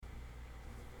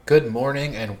Good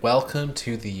morning and welcome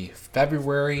to the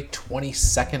February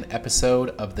 22nd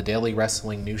episode of the Daily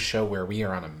Wrestling News Show, where we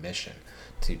are on a mission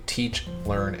to teach,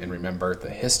 learn, and remember the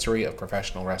history of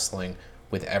professional wrestling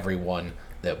with everyone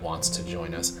that wants to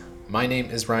join us. My name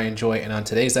is Ryan Joy, and on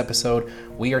today's episode,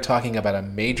 we are talking about a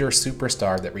major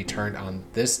superstar that returned on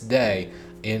this day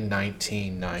in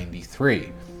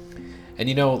 1993.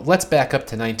 And let's back up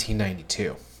to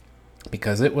 1992,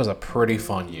 because it was a pretty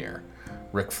fun year.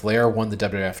 Ric Flair won the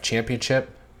WWF Championship,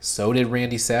 so did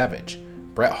Randy Savage.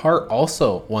 Bret Hart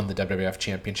also won the WWF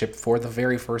Championship for the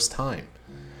very first time.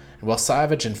 And while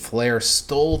Savage and Flair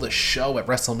stole the show at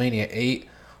WrestleMania 8,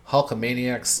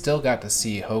 Hulkamaniacs still got to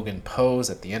see Hogan pose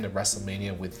at the end of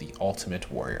WrestleMania with the Ultimate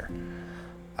Warrior.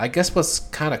 I guess what's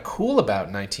kind of cool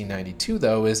about 1992,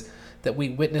 though, is that we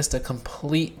witnessed a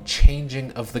complete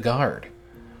changing of the guard.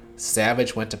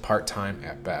 Savage went to part-time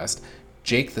at best.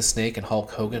 Jake the Snake and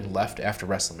Hulk Hogan left after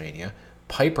WrestleMania.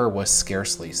 Piper was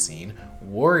scarcely seen.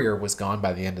 Warrior was gone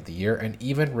by the end of the year. And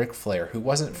even Ric Flair, who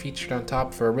wasn't featured on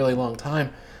top for a really long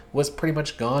time, was pretty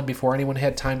much gone before anyone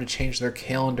had time to change their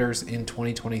calendars in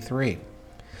 2023.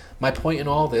 My point in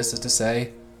all this is to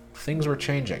say, things were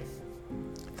changing.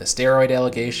 The steroid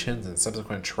allegations and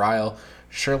subsequent trial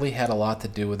surely had a lot to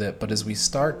do with it, but as we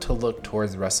start to look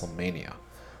towards WrestleMania,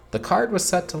 the card was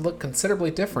set to look considerably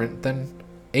different than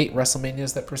 8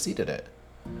 WrestleManias that preceded it.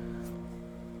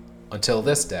 Until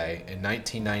this day, in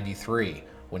 1993,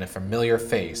 when a familiar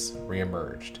face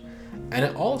reemerged. And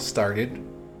it all started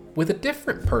with a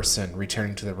different person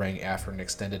returning to the ring after an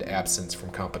extended absence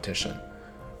from competition.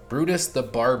 Brutus the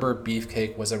Barber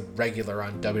Beefcake was a regular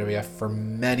on WWF for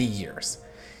many years.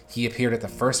 He appeared at the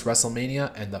first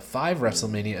WrestleMania and the 5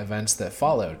 WrestleMania events that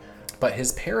followed, but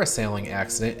his parasailing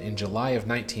accident in July of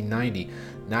 1990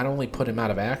 not only put him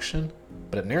out of action,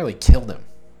 but it nearly killed him.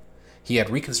 He had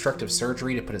reconstructive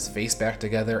surgery to put his face back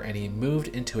together, and he moved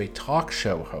into a talk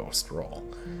show host role.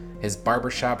 His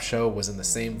barbershop show was in the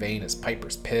same vein as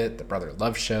Piper's Pit, The Brother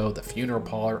Love Show, The Funeral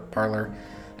Parlor,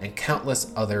 and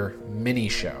countless other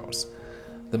mini-shows.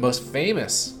 The most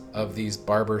famous of these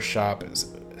barbershop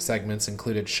segments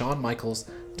included Shawn Michaels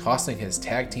tossing his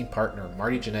tag team partner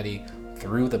Marty Jannetty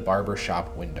through the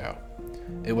barbershop window.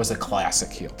 It was a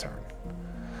classic heel turn.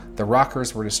 The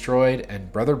Rockers were destroyed,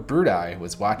 and Brother Brudai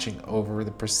was watching over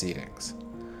the proceedings.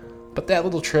 But that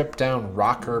little trip down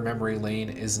Rocker memory lane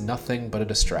is nothing but a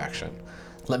distraction.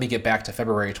 Let me get back to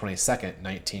February 22nd,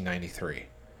 1993.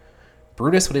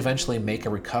 Brutus would eventually make a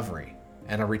recovery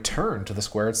and a return to the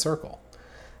squared circle.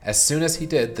 As soon as he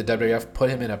did, the WWF put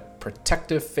him in a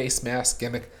protective face mask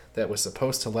gimmick that was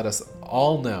supposed to let us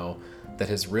all know that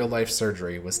his real-life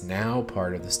surgery was now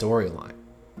part of the storyline.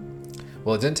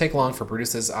 Well, it didn't take long for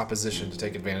Brutus's opposition to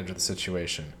take advantage of the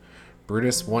situation.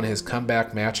 Brutus won his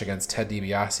comeback match against Ted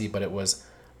DiBiase, but it was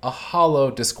a hollow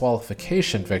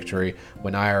disqualification victory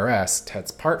when IRS,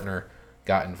 Ted's partner,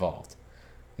 got involved.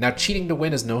 Now, cheating to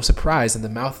win is no surprise. In the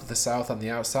mouth of the South on the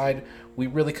outside, we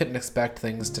really couldn't expect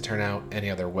things to turn out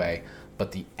any other way.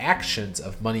 But the actions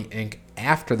of Money Inc.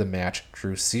 after the match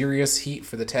drew serious heat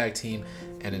for the tag team,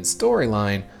 and in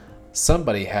storyline,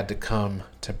 somebody had to come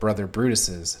to Brother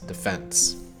Brutus's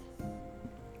defense.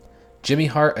 Jimmy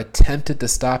Hart attempted to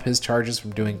stop his charges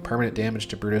from doing permanent damage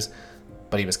to Brutus,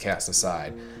 but he was cast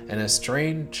aside. In a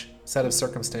strange set of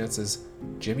circumstances,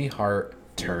 Jimmy Hart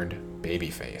turned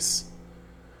babyface.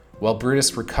 While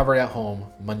Brutus recovered at home,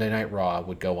 Monday Night Raw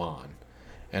would go on.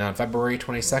 And on February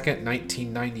 22nd,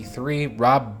 1993,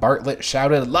 Rob Bartlett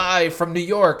shouted live from New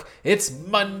York, "It's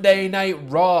Monday Night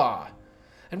Raw!"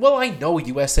 And while I know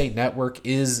USA Network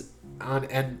is on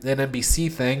an NBC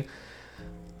thing,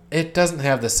 it doesn't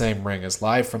have the same ring as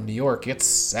live from New York. It's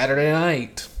Saturday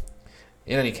night.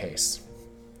 In any case,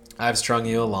 I've strung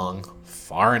you along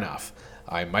far enough.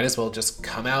 I might as well just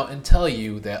come out and tell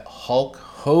you that Hulk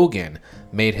Hogan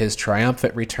made his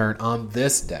triumphant return on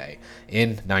this day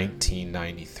in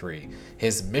 1993.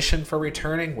 His mission for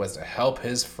returning was to help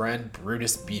his friend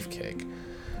Brutus Beefcake.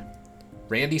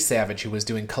 Randy Savage, who was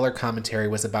doing color commentary,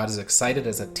 was about as excited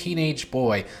as a teenage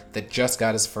boy that just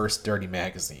got his first Dirty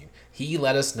magazine. He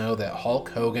let us know that Hulk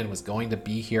Hogan was going to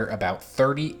be here about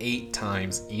 38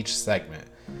 times each segment.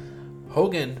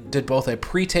 Hogan did both a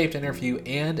pre-taped interview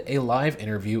and a live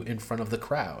interview in front of the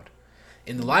crowd.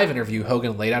 In the live interview,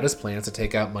 Hogan laid out his plans to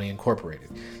take out Money Incorporated.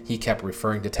 He kept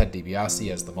referring to Ted DiBiase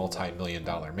as the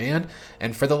multi-million-dollar man,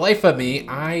 and for the life of me,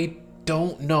 I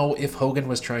don't know if Hogan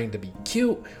was trying to be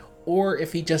cute or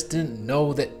if he just didn't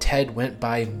know that Ted went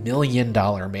by Million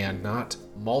Dollar Man, not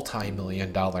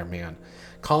Multi-Million Dollar Man.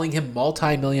 Calling him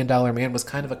Multi-Million Dollar Man was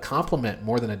kind of a compliment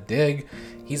more than a dig.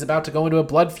 He's about to go into a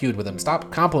blood feud with him.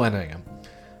 Stop complimenting him.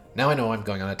 Now I know I'm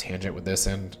going on a tangent with this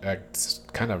and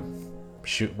kind of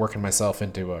working myself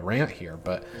into a rant here,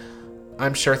 but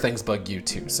I'm sure things bug you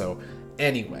too. So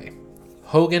anyway,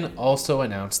 Hogan also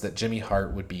announced that Jimmy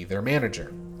Hart would be their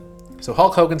manager. So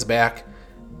Hulk Hogan's back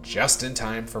just in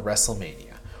time for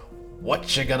WrestleMania.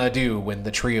 What you gonna do when the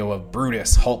trio of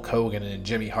Brutus, Hulk Hogan, and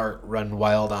Jimmy Hart run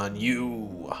wild on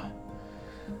you?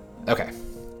 Okay,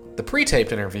 the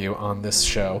pre-taped interview on this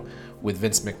show with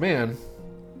Vince McMahon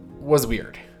was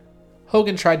weird.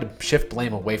 Hogan tried to shift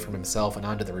blame away from himself and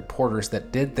onto the reporters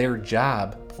that did their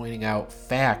job pointing out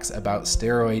facts about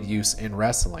steroid use in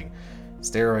wrestling.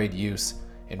 Steroid use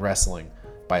in wrestling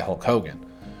by Hulk Hogan.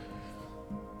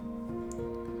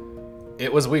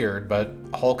 It was weird, but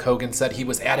Hulk Hogan said he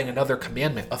was adding another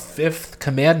commandment, a fifth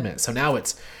commandment. So now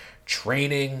it's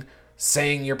training,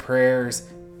 saying your prayers,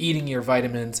 eating your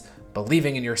vitamins,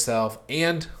 believing in yourself,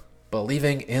 and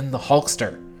believing in the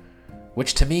Hulkster.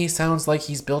 Which to me sounds like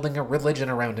he's building a religion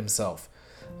around himself.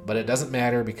 But it doesn't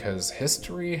matter because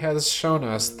history has shown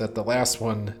us that the last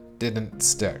one didn't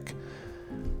stick.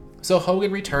 So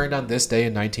Hogan returned on this day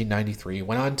in 1993,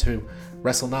 went on to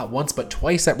wrestle not once but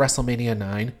twice at WrestleMania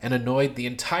 9, and annoyed the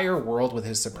entire world with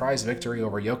his surprise victory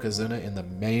over Yokozuna in the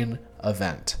main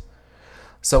event.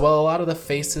 So while a lot of the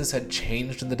faces had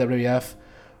changed in the WWF,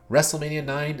 WrestleMania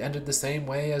 9 ended the same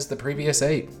way as the previous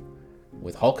 8,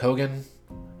 with Hulk Hogan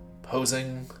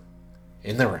posing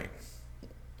in the ring.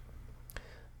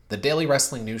 The Daily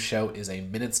Wrestling News Show is a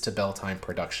Minutes to Bell Time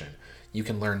production. You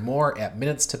can learn more at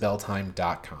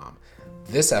minutestobelltime.com.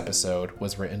 This episode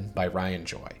was written by Ryan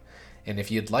Joy. And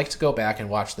if you'd like to go back and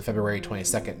watch the February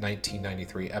 22nd,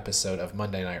 1993 episode of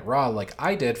Monday Night Raw like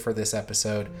I did for this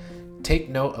episode, take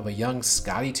note of a young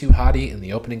Scotty 2 Hottie in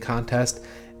the opening contest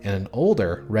and an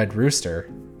older Red Rooster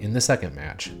in the second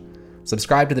match.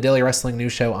 Subscribe to the Daily Wrestling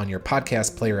News Show on your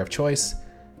podcast player of choice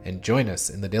and join us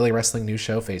in the Daily Wrestling News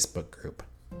Show Facebook group.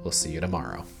 We'll see you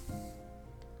tomorrow.